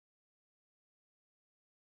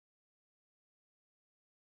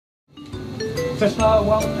Cessna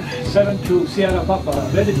 172 Sierra Papa,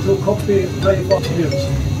 ready to copy, ready for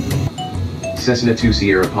clearance. Cessna 2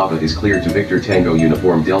 Sierra Papa is cleared to Victor Tango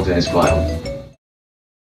Uniform Delta as filed.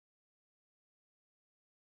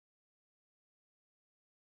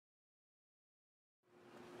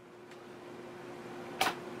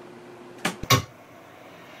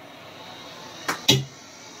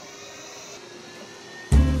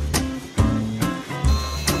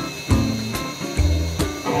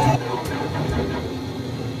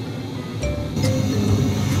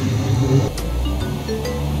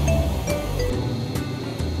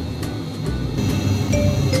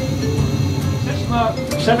 Cessna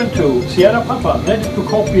 72 Sierra Papa, ready to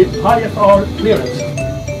copy IFR clearance.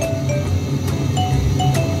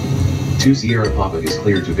 2 Sierra Papa is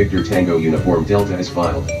cleared to Victor Tango Uniform Delta as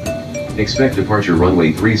filed. Expect departure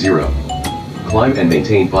runway 30. Climb and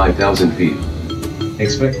maintain 5,000 feet.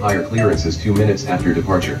 Expect higher clearances 2 minutes after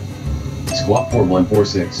departure. Squawk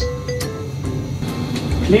 4146.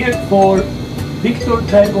 Cleared for Victor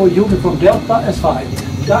Tango Uniform Delta as filed.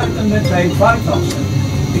 Climb and maintain 5,000.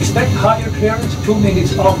 Expect higher clearance 2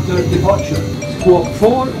 minutes after departure. Squawk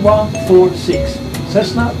 4146.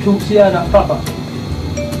 Cessna 2 Sierra Papa.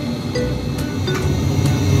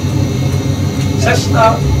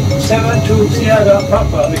 Cessna 72 Sierra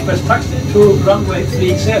Papa, request taxi to runway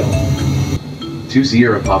 30. 2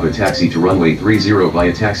 Sierra Papa taxi to runway 30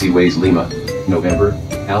 via taxiways Lima, November,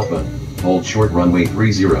 Alpha, hold short runway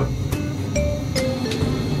 30.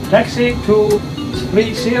 Taxi to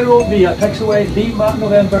 30 via taxiway Lima,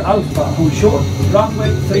 November, Alpha, hold short runway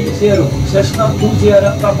 30. Cessna 2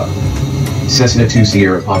 Sierra Papa. Cessna 2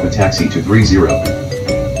 Sierra Papa taxi to 30.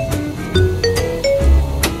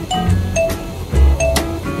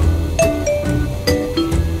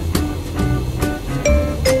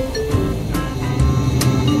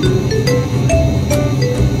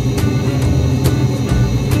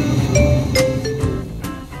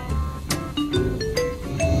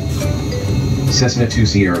 Cessna 2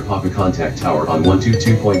 Sierra Papa contact tower on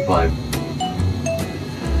 122.5.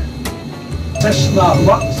 Cessna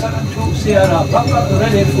 172 Sierra Papa,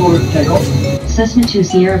 ready for takeoff. Cessna 2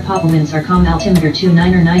 Sierra Papa winds Sarcom altimeter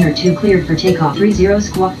 299er2 cleared for takeoff 30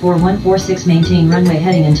 squawk 4146 maintain runway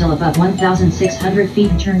heading until above 1,600 feet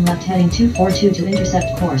and turn left heading 242 to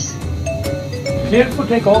intercept course. Cleared for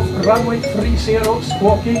takeoff, runway 30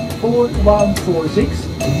 squawking 4146.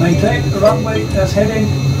 Maintain runway as heading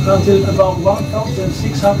until about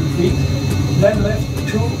 1,600 feet, then left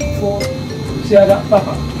 24 Sierra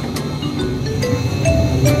Papa.